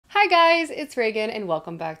Hi guys, it's Reagan and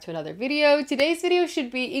welcome back to another video. Today's video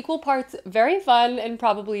should be equal parts very fun and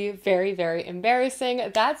probably very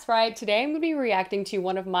embarrassing. That's right, today I'm going to be reacting to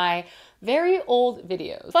one of my very old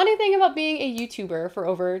videos. Funny thing about being a YouTuber for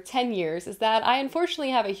over 10 years is that I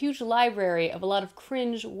unfortunately have a huge library of a lot of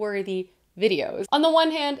cringe-worthy videos. On the one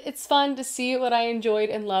hand, it's fun to see what I enjoyed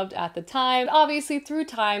and loved at the time. Obviously, through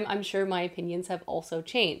time, I'm sure my opinions have also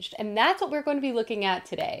changed. And that's what we're going to be looking at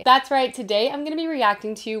today. That's right, today I'm going to be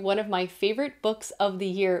reacting to one of my favorite books of the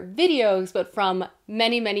year videos, but from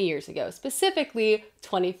many years ago, specifically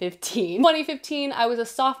 2015. 2015, I was a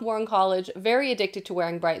sophomore in college, very addicted to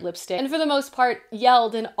wearing bright lipstick, and for the most part,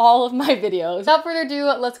 yelled in all of my videos. Without further ado,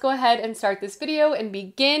 let's go ahead and start this video and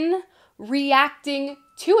begin reacting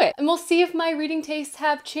to it. And we'll see if my reading tastes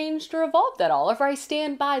have changed or evolved at all, or if I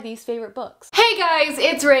stand by these favorite books. Hey guys,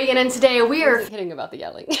 it's Reagan, and today we are kidding about the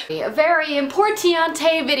yelling. A very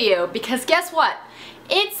importante video, because guess what?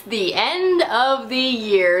 It's the end of the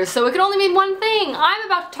year, so it can only mean one thing. I'm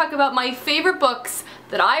about to talk about my favorite books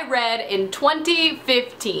that I read in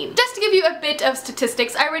 2015. Just to give you a bit of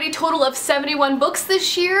statistics, I read a total of 71 books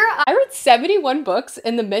this year. I read 71 books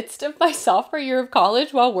in the midst of my sophomore year of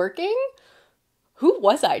college while working? Who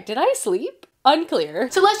was I? Did I sleep?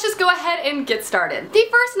 Unclear. So let's just go ahead and get started. The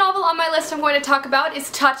first novel on my list I'm going to talk about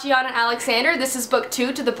is Tatiana and Alexander. This is book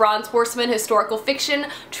 2 to the Bronze Horseman historical fiction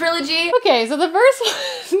trilogy. Okay, so the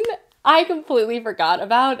first one I completely forgot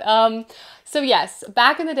about. So yes,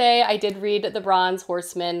 back in the day I did read the Bronze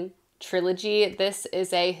Horseman trilogy. This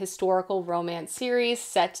is a historical romance series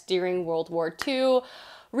set during World War II.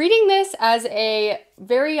 Reading this as a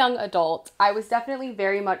very young adult, I was definitely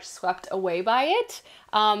very much swept away by it.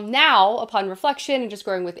 Now, upon reflection and just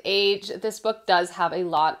growing with age, this book does have a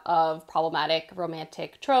lot of problematic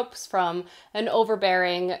romantic tropes, from an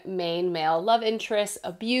overbearing main male love interest,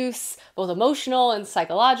 abuse, both emotional and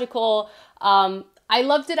psychological. I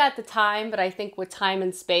loved it at the time, but I think with time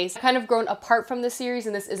and space, I've kind of grown apart from the series,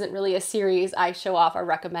 and this isn't really a series I show off or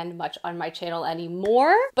recommend much on my channel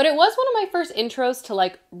anymore. But it was one of my first intros to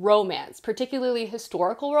like romance, particularly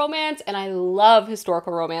historical romance, and I love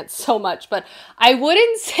historical romance so much, but I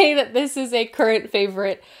wouldn't say that this is a current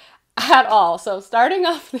favorite at all. So starting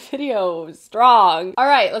off the video strong. All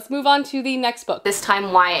right, let's move on to the next book. This time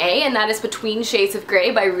YA, and that is Between Shades of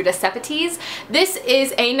Grey by Ruta Sepetys. This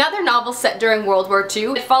is another novel set during World War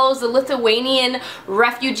II. It follows the Lithuanian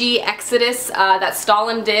refugee exodus that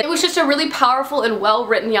Stalin did. It was just a really powerful and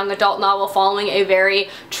well-written young adult novel following a very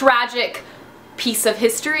tragic piece of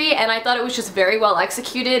history, and I thought it was just very well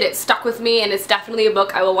executed. It stuck with me, and it's definitely a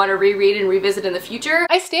book I will want to reread and revisit in the future.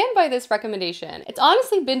 I stand by this recommendation. It's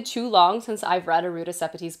honestly been too long since I've read a Ruta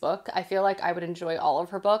Sepetys book. I feel like I would enjoy all of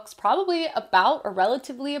her books, probably about or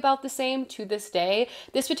relatively about the same to this day.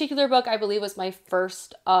 This particular book, I believe, was my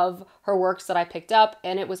first of her works that I picked up,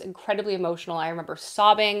 and it was incredibly emotional. I remember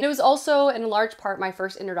sobbing. It was also, in large part, my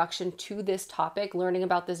first introduction to this topic, learning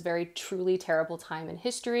about this very truly terrible time in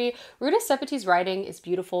history. Ruta Sepetys' writing is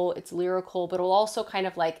beautiful, it's lyrical, but it'll also kind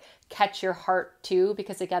of like catch your heart too,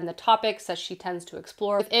 because again, the topics that she tends to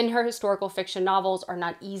explore within her historical fiction novels are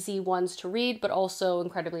not easy ones to read, but also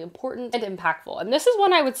incredibly important and impactful. And this is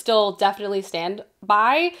one I would still definitely stand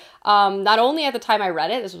by. Not only at the time I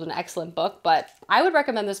read it, this was an excellent book, but I would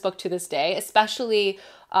recommend this book to this day, especially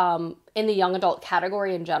in the young adult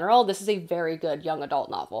category in general. This is a very good young adult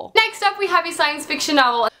novel. Next up, we have a science fiction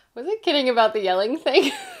novel. Was I kidding about the yelling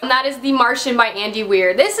thing? And that is The Martian by Andy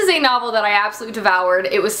Weir. This is a novel that I absolutely devoured.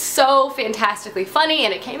 It was so fantastically funny,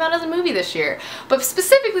 and it came out as a movie this year. But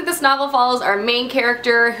specifically, this novel follows our main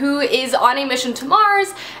character who is on a mission to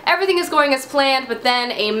Mars. Everything is going as planned, but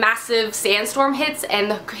then a massive sandstorm hits,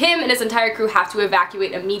 and him and his entire crew have to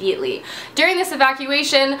evacuate immediately. During this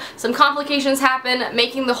evacuation, some complications happen,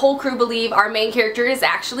 making the whole crew believe our main character is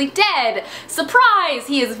actually dead. Surprise!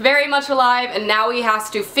 He is very much alive, and now he has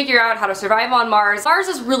to figure out how to survive on Mars. Mars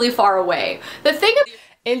is really far away. The thing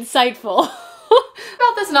insightful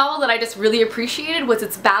about this novel that I just really appreciated was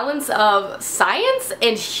its balance of science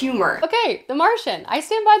and humor. Okay, The Martian. I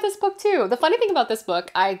stand by this book too. The funny thing about this book,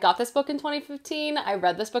 I got this book in 2015, I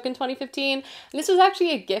read this book in 2015, and this was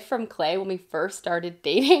actually a gift from Clay when we first started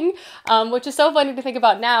dating, which is so funny to think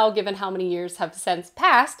about now, given how many years have since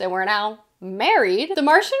passed and we're now married. The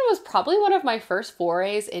Martian was probably one of my first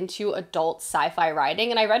forays into adult sci-fi writing,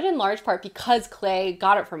 and I read it in large part because Clay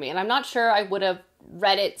got it for me, and I'm not sure I would have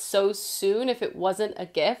read it so soon if it wasn't a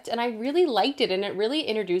gift, and I really liked it, and it really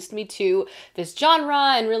introduced me to this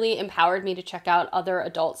genre and really empowered me to check out other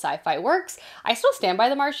adult sci-fi works. I still stand by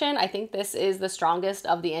The Martian. I think this is the strongest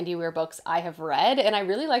of the Andy Weir books I have read, and I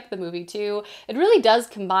really liked the movie too. It really does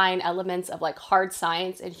combine elements of like hard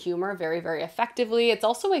science and humor very, very effectively. It's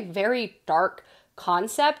also a very dark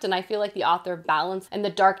concept, and I feel like the author balanced and the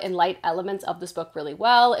dark and light elements of this book really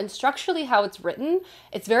well. And structurally, how it's written,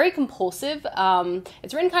 it's very compulsive.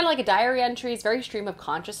 It's written kind of like a diary entry. It's very stream of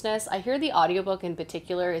consciousness. I hear the audiobook in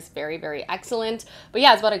particular is very, very excellent. But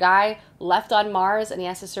yeah, it's about a guy left on Mars and he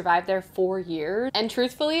has to survive there 4 years. And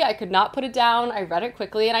truthfully, I could not put it down. I read it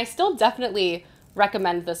quickly, and I still definitely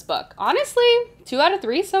recommend this book. Honestly, 2 out of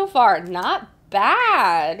 3 so far. Not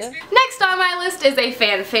bad. Next on my list is a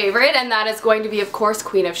fan favorite, and that is going to be, of course,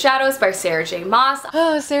 Queen of Shadows by Sarah J. Maas.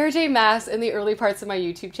 Oh, Sarah J. Maas in the early parts of my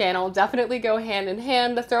YouTube channel definitely go hand in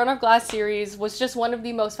hand. The Throne of Glass series was just one of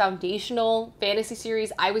the most foundational fantasy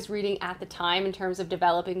series I was reading at the time in terms of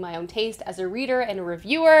developing my own taste as a reader and a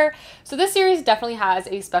reviewer. So this series definitely has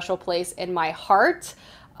a special place in my heart.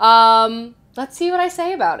 Let's see what I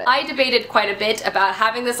say about it. I debated quite a bit about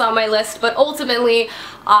having this on my list, but ultimately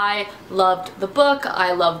I loved the book,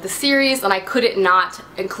 I loved the series, and I couldn't not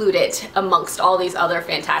include it amongst all these other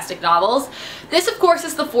fantastic novels. This, of course,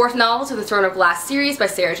 is the 4th novel to the Throne of Glass series by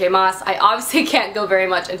Sarah J. Maas. I obviously can't go very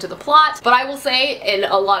much into the plot, but I will say, and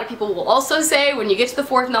a lot of people will also say, when you get to the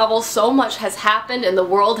 4th novel, so much has happened and the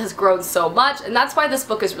world has grown so much, and that's why this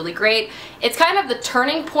book is really great. It's kind of the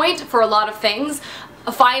turning point for a lot of things.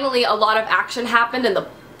 Finally, a lot of action happened and the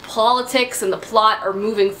politics and the plot are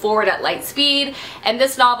moving forward at light speed, and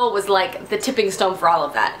this novel was like the tipping stone for all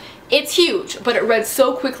of that. It's huge, but it read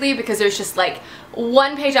so quickly because there's just like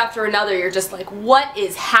one page after another, you're just like, what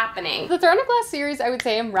is happening? The Throne of Glass series, I would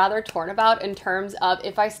say I'm rather torn about in terms of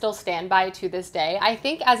if I still stand by it to this day. I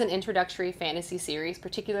think as an introductory fantasy series,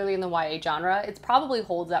 particularly in the YA genre, it probably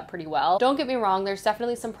holds up pretty well. Don't get me wrong, there's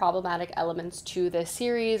definitely some problematic elements to this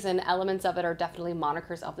series, and elements of it are definitely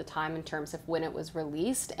monikers of the time in terms of when it was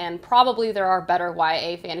released, and probably there are better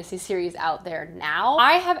YA fantasy series out there now.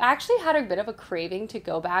 I have actually had a bit of a craving to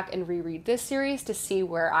go back and reread this series to see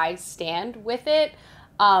where I stand with it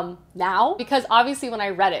now, because obviously when I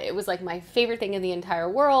read it, it was like my favorite thing in the entire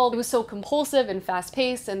world. It was so compulsive and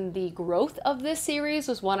fast-paced, and the growth of this series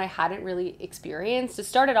was one I hadn't really experienced. It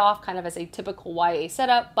started off kind of as a typical YA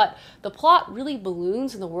setup, but the plot really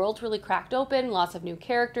balloons and the world's really cracked open, lots of new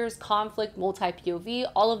characters, conflict,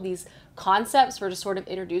 multi-POV, all of these concepts were just sort of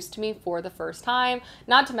introduced to me for the first time.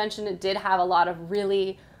 Not to mention it did have a lot of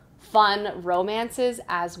really fun romances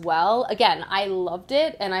as well. Again, I loved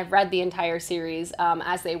it, and I've read the entire series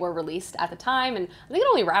as they were released at the time, and I think it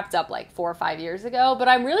only wrapped up like 4 or 5 years ago, but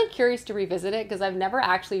I'm really curious to revisit it because I've never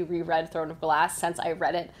actually reread Throne of Glass since I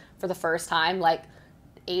read it for the first time like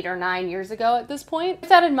 8 or 9 years ago at this point.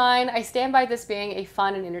 With that in mind, I stand by this being a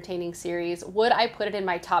fun and entertaining series. Would I put it in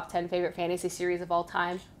my top 10 favorite fantasy series of all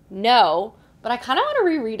time? No. But I kind of want to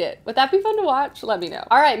reread it. Would that be fun to watch? Let me know.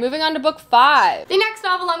 All right, moving on to book 5. The next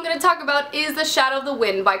novel I'm going to talk about is The Shadow of the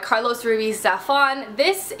Wind by Carlos Ruiz Zafón.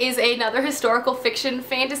 This is another historical fiction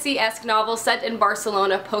fantasy-esque novel set in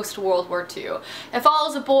Barcelona post-World War II. It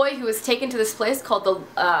follows a boy who is taken to this place called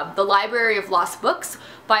the Library of Lost Books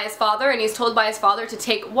by his father, and he's told by his father to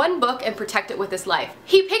take one book and protect it with his life.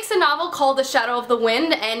 He picks a novel called The Shadow of the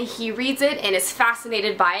Wind, and he reads it and is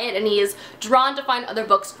fascinated by it, and he is drawn to find other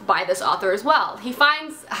books by this author as well. He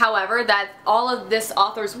finds, however, that all of this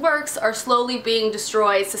author's works are slowly being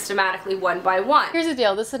destroyed systematically one by one. Here's the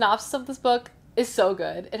deal, the synopsis of this book is so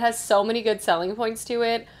good. It has so many good selling points to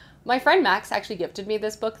it. My friend Max actually gifted me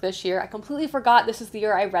this book this year. I completely forgot this is the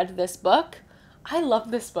year I read this book. I love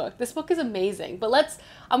this book. This book is amazing, but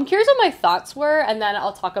I'm curious what my thoughts were, and then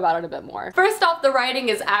I'll talk about it a bit more. First off, the writing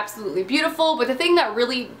is absolutely beautiful, but the thing that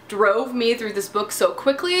really drove me through this book so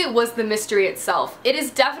quickly was the mystery itself. It is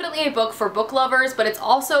definitely a book for book lovers, but it's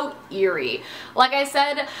also eerie. Like I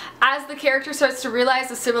said, as the character starts to realize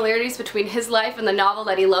the similarities between his life and the novel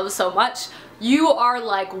that he loves so much, you are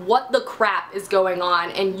like, what the crap is going on,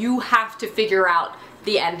 and you have to figure out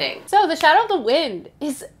the ending. So The Shadow of the Wind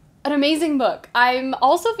is an amazing book. I'm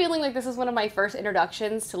also feeling like this is one of my first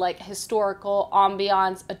introductions to like historical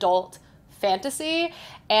ambiance adult fantasy,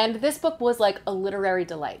 and this book was like a literary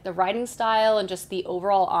delight. The writing style and just the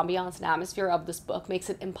overall ambiance and atmosphere of this book makes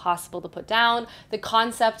it impossible to put down. The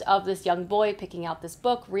concept of this young boy picking out this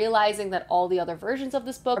book, realizing that all the other versions of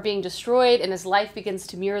this book are being destroyed, and his life begins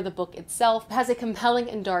to mirror the book itself. It has a compelling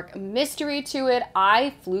and dark mystery to it.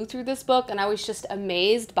 I flew through this book and I was just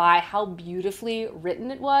amazed by how beautifully written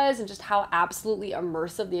it was and just how absolutely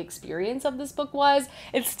immersive the experience of this book was.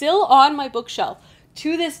 It's still on my bookshelf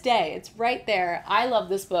to this day. It's right there. I love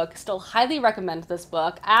this book. Still highly recommend this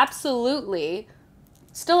book. Absolutely.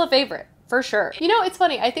 Still a favorite, for sure. You know, it's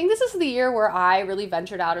funny. I think this is the year where I really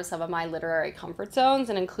ventured out of some of my literary comfort zones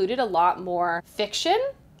and included a lot more fiction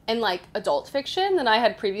and like adult fiction than I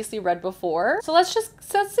had previously read before. So let's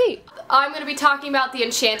see. I'm going to be talking about The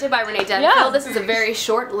Enchanted by Renee Denfeld. Yeah. This is a very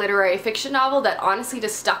short literary fiction novel that honestly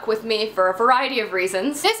just stuck with me for a variety of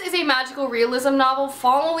reasons. This is a magical realism novel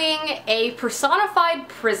following a personified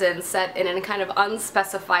prison set in a kind of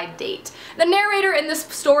unspecified date. The narrator in this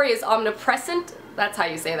story is omnipresent. That's how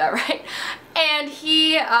you say that, right? And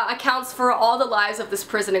he accounts for all the lives of this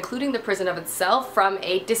prison, including the prison of itself, from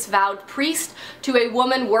a disavowed priest to a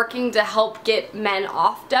woman working to help get men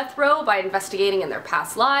off death row by investigating in their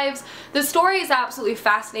past lives. The story is absolutely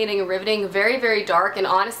fascinating and riveting, very, very dark, and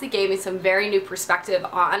honestly gave me some very new perspective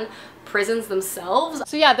on prisons themselves.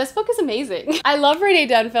 So yeah, this book is amazing. I love Renee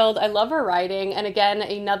Denfeld. I love her writing, and again,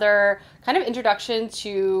 another kind of introduction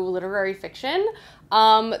to literary fiction.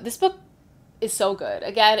 This book is so good.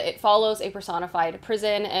 Again, it follows a personified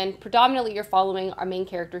prison, and predominantly you're following our main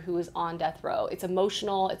character who is on death row. It's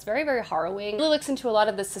emotional, it's very, very harrowing. It really looks into a lot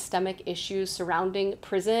of the systemic issues surrounding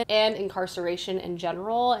prison and incarceration in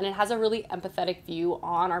general, and it has a really empathetic view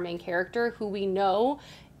on our main character who we know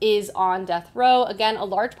is on death row. Again, a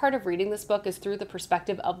large part of reading this book is through the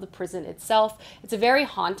perspective of the prison itself. It's a very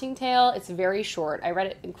haunting tale. It's very short. I read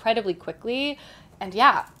it incredibly quickly, and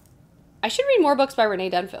yeah, I should read more books by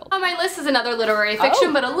Renee Denfeld. On my list is another literary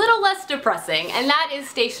fiction, but a little less depressing, and that is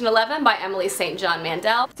Station 11 by Emily St. John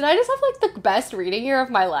Mandel. Did I just have like the best reading year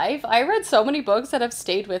of my life? I read so many books that have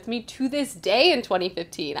stayed with me to this day in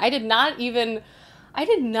 2015. I did not even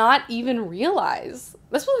realize.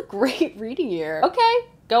 This was a great reading year. Okay.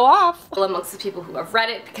 Go off. Amongst the people who have read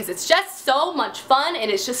it, because it's just so much fun and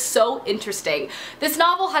it's just so interesting. This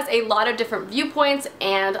novel has a lot of different viewpoints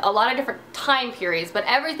and a lot of different time periods, but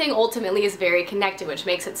everything ultimately is very connected, which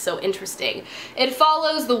makes it so interesting. It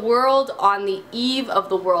follows the world on the eve of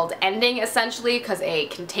the world ending, essentially, because a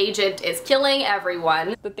contagion is killing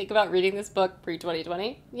everyone. But think about reading this book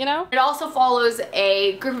pre-2020, you know? It also follows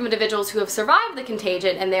a group of individuals who have survived the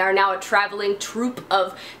contagion, and they are now a traveling troupe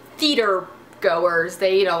of theater goers.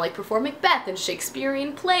 They, you know, like perform Macbeth and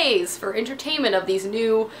Shakespearean plays for entertainment of this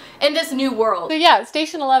new world. So yeah,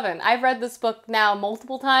 Station 11. I've read this book now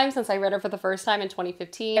multiple times since I read it for the first time in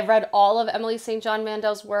 2015. I've read all of Emily St. John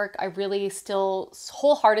Mandel's work. I really still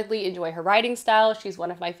wholeheartedly enjoy her writing style. She's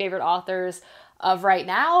one of my favorite authors of right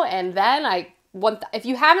now. And then if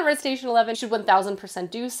you haven't read Station 11, you should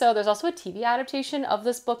 1000% do so. There's also a TV adaptation of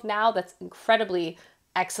this book now that's incredibly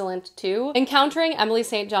excellent too. Encountering Emily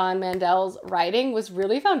St. John Mandel's writing was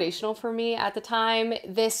really foundational for me at the time.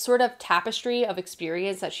 This sort of tapestry of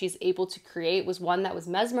experience that she's able to create was one that was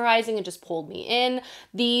mesmerizing and just pulled me in.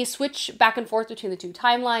 The switch back and forth between the two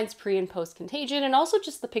timelines, pre and post Contagion, and also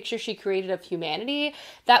just the picture she created of humanity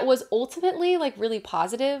that was ultimately like really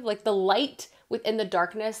positive, like the light within the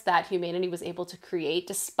darkness that humanity was able to create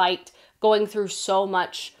despite going through so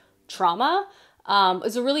much trauma. It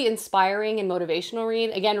was a really inspiring and motivational read.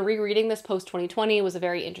 Again, rereading this post-2020 was a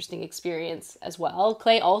very interesting experience as well.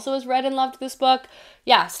 Clay also has read and loved this book.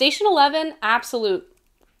 Yeah, Station 11, absolute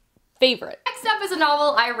favorite. Next up is a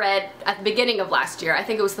novel I read at the beginning of last year. I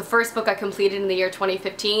think it was the first book I completed in the year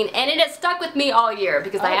 2015, and it has stuck with me all year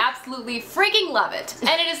because I absolutely freaking love it.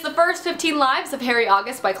 And it is The First 15 Lives of Harry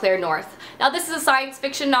August by Claire North. Now, this is a science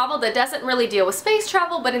fiction novel that doesn't really deal with space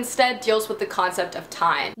travel, but instead deals with the concept of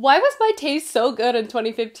time. Why was my taste so good in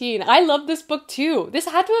 2015? I love this book too. This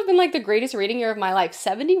had to have been like the greatest reading year of my life.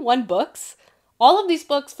 71 books. All of these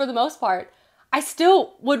books, for the most part, I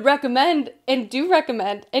still would recommend and do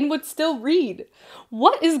recommend and would still read.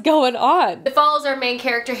 What is going on? It follows our main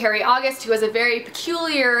character, Harry August, who has a very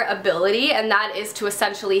peculiar ability, and that is to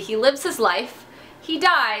essentially, he lives his life, he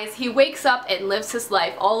dies, he wakes up and lives his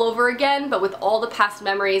life all over again, but with all the past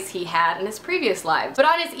memories he had in his previous lives. But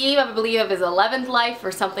on his eve, I believe of his 11th life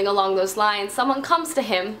or something along those lines, someone comes to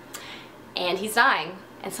him and he's dying.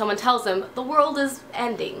 and someone tells him the world is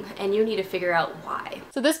ending and you need to figure out why.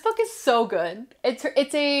 So this book is so good.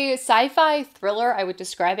 It's a sci-fi thriller, I would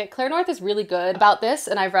describe it. Claire North is really good about this,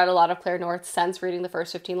 and I've read a lot of Claire North since reading the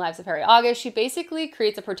first 15 Lives of Harry August. She basically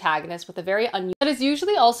creates a protagonist with a very unusual, that is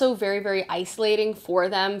usually also very, very isolating for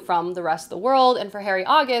them from the rest of the world. And for Harry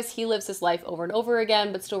August, he lives his life over and over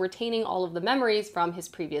again, but still retaining all of the memories from his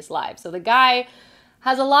previous lives. So the guy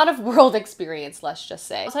has a lot of world experience, let's just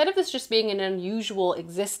say. Outside of this just being an unusual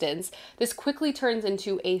existence, this quickly turns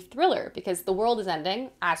into a thriller because the world is ending,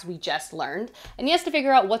 as we just learned, and he has to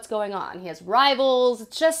figure out what's going on. He has rivals.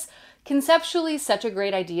 It's just conceptually such a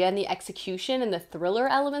great idea, and the execution and the thriller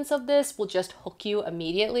elements of this will just hook you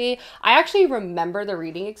immediately. I actually remember the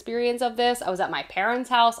reading experience of this. I was at my parents'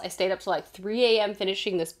 house. I stayed up till like 3 a.m.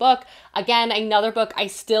 finishing this book. Again, another book I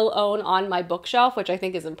still own on my bookshelf, which I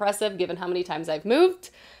think is impressive given how many times I've moved.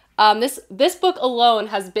 This book alone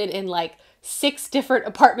has been in like 6 different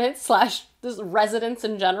apartments slash this residence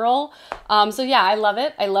in general. So yeah, I love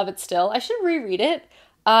it. I love it still. I should reread it.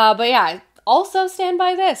 But yeah, also stand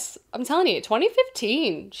by this. I'm telling you,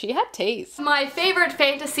 2015, she had taste. My favorite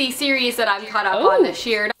fantasy series that I'm caught up on this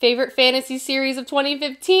year. Favorite fantasy series of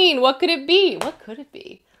 2015. What could it be? What could it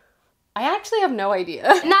be? I actually have no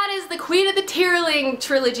idea. And that is the Queen of the Tearling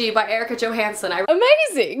trilogy by Erica Johansson.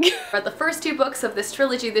 Amazing! Read the first 2 books of this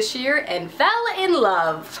trilogy this year and fell in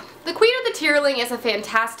love. The Queen of the Tearling is a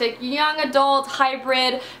fantastic young adult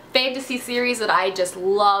hybrid fantasy series that I just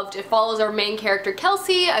loved. It follows our main character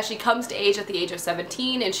Kelsey as she comes to age at the age of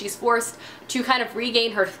 17 and she's forced to kind of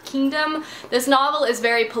regain her kingdom. This novel is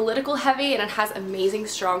very political heavy and it has amazing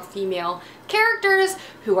strong female characters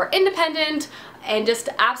who are independent and just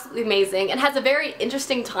absolutely amazing, and has a very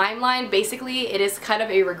interesting timeline. Basically, it is kind of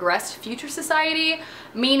a regressed future society,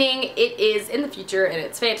 meaning it is in the future and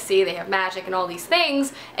it's fantasy, they have magic and all these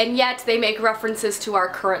things, and yet they make references to our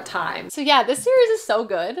current time. So yeah, this series is so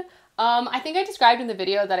good. I think I described in the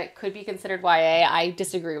video that it could be considered YA. I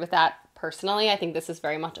disagree with that personally. I think this is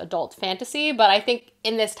very much adult fantasy, but I think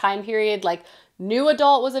in this time period, like, new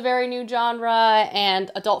adult was a very new genre, and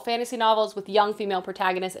adult fantasy novels with young female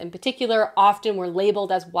protagonists in particular often were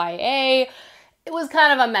labeled as YA. It was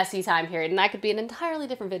kind of a messy time period, and that could be an entirely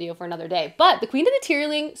different video for another day. But The Queen of the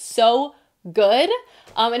Tearling, so good.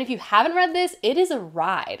 And if you haven't read this, it is a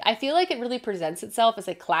ride. I feel like it really presents itself as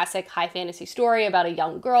a classic high fantasy story about a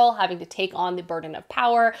young girl having to take on the burden of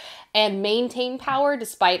power and maintain power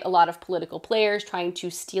despite a lot of political players trying to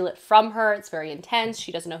steal it from her. It's very intense.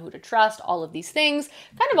 She doesn't know who to trust, all of these things.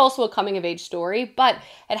 Kind of also a coming of age story, but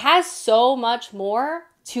it has so much more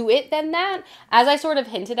to it than that. As I sort of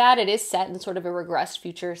hinted at, it is set in sort of a regressed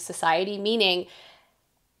future society, meaning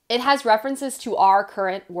it has references to our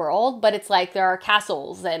current world, but it's like there are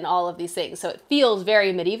castles and all of these things. So it feels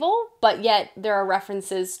very medieval, but yet there are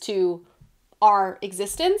references to our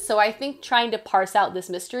existence. So I think trying to parse out this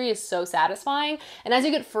mystery is so satisfying. And as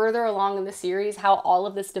you get further along in the series, how all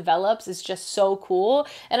of this develops is just so cool.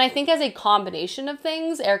 And I think as a combination of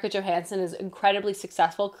things, Erica Johansson is incredibly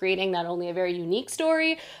successful creating not only a very unique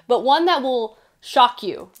story, but one that will shock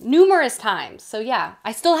you numerous times. So yeah,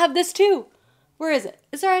 I still have this too. Where is it?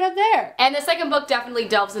 It's right up there. And the second book definitely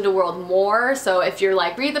delves into world more, so if you're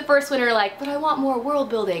like, read the first one and you're like, but I want more world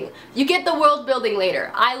building, you get the world building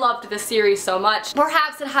later. I loved this series so much.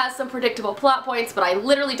 Perhaps it has some predictable plot points, but I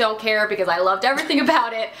literally don't care because I loved everything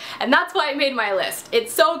about it, and that's why I made my list.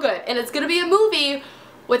 It's so good, and it's gonna be a movie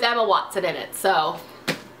with Emma Watson in it, so.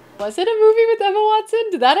 Was it a movie with Emma Watson?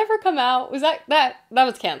 Did that ever come out? Was that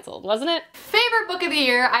was canceled, wasn't it? Favorite book of the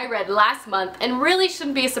year I read last month, and really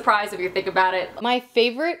shouldn't be a surprise if you think about it. My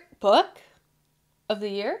favorite book of the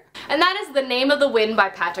year? And that is The Name of the Wind by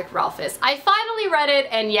Patrick Rothfuss. I finally read it,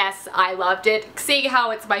 and yes, I loved it. Seeing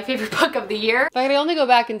how it's my favorite book of the year. If I could only go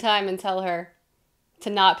back in time and tell her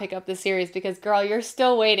to not pick up this series, because girl, you're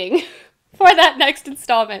still waiting for that next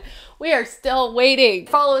installment. We are still waiting.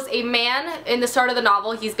 Follows a man in the start of the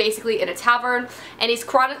novel. He's basically in a tavern and he's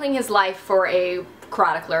chronicling his life for a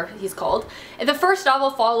chronicler, he's called. And the first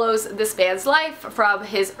novel follows this man's life from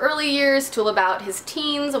his early years till about his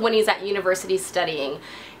teens when he's at university studying.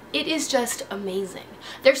 It is just amazing.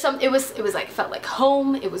 There's it was like, felt like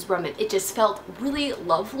home. It just felt really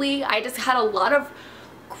lovely. I just had a lot of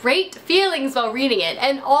great feelings while reading it.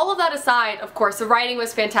 And all of that aside, of course, the writing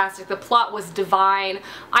was fantastic, the plot was divine,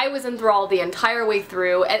 I was enthralled the entire way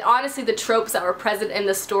through, and honestly the tropes that were present in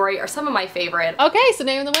the story are some of my favorite. Okay, so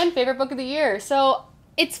Name of the Wind, favorite book of the year. So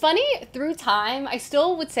it's funny, through time, I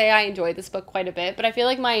still would say I enjoyed this book quite a bit, but I feel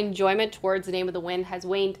like my enjoyment towards The Name of the Wind has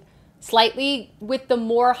waned slightly with the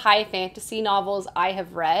more high fantasy novels I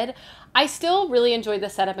have read. I still really enjoyed the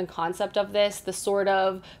setup and concept of this, the sort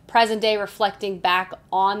of present day reflecting back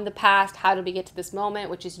on the past, how did we get to this moment,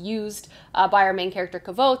 which is used by our main character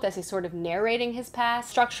Kavoth as he's sort of narrating his past.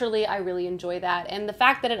 Structurally, I really enjoy that, and the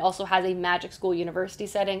fact that it also has a magic school university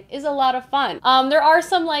setting is a lot of fun. There are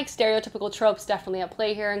some like stereotypical tropes definitely at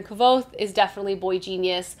play here, and Kavoth is definitely boy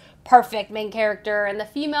genius, perfect main character, and the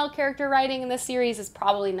female character writing in this series is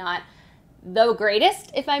probably not the greatest,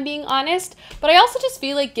 if I'm being honest. But I also just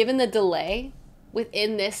feel like given the delay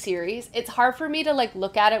within this series, it's hard for me to like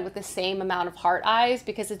look at it with the same amount of heart eyes,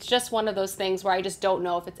 because it's just one of those things where I just don't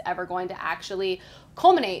know if it's ever going to actually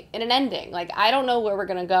culminate in an ending. Like, I don't know where we're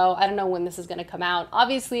gonna go. I don't know when this is gonna come out.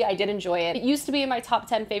 Obviously, I did enjoy it. It used to be in my top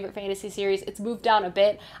 10 favorite fantasy series. It's moved down a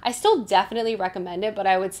bit. I still definitely recommend it, but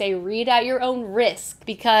I would say read at your own risk,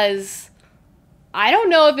 because I don't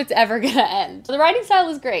know if it's ever gonna end. The writing style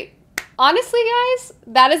is great. Honestly, guys,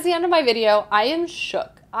 that is the end of my video. I am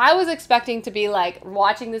shook. I was expecting to be like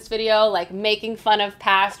watching this video, like making fun of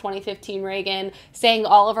past 2015 Reagan, saying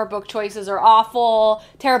all of our book choices are awful,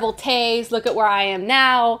 terrible taste, look at where I am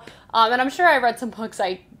now. And I'm sure I read some books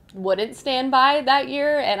I wouldn't stand by that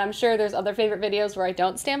year, and I'm sure there's other favorite videos where I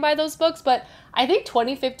don't stand by those books, but I think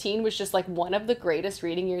 2015 was just like one of the greatest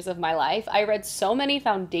reading years of my life. I read so many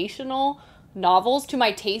foundational novels to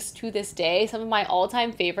my taste to this day, some of my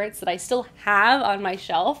all-time favorites that I still have on my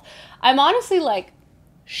shelf. I'm honestly like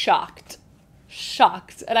shocked,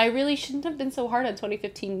 and I really shouldn't have been so hard on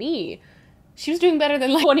 2015 me. She was doing better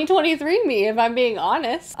than like 2023 me, if I'm being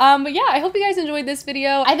honest. But yeah, I hope you guys enjoyed this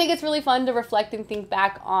video. I think it's really fun to reflect and think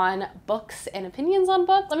back on books and opinions on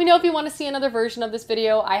books. Let me know if you want to see another version of this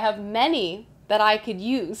video. I have many that I could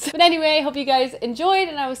use. But anyway, I hope you guys enjoyed,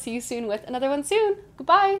 and I will see you soon with another one soon. Goodbye.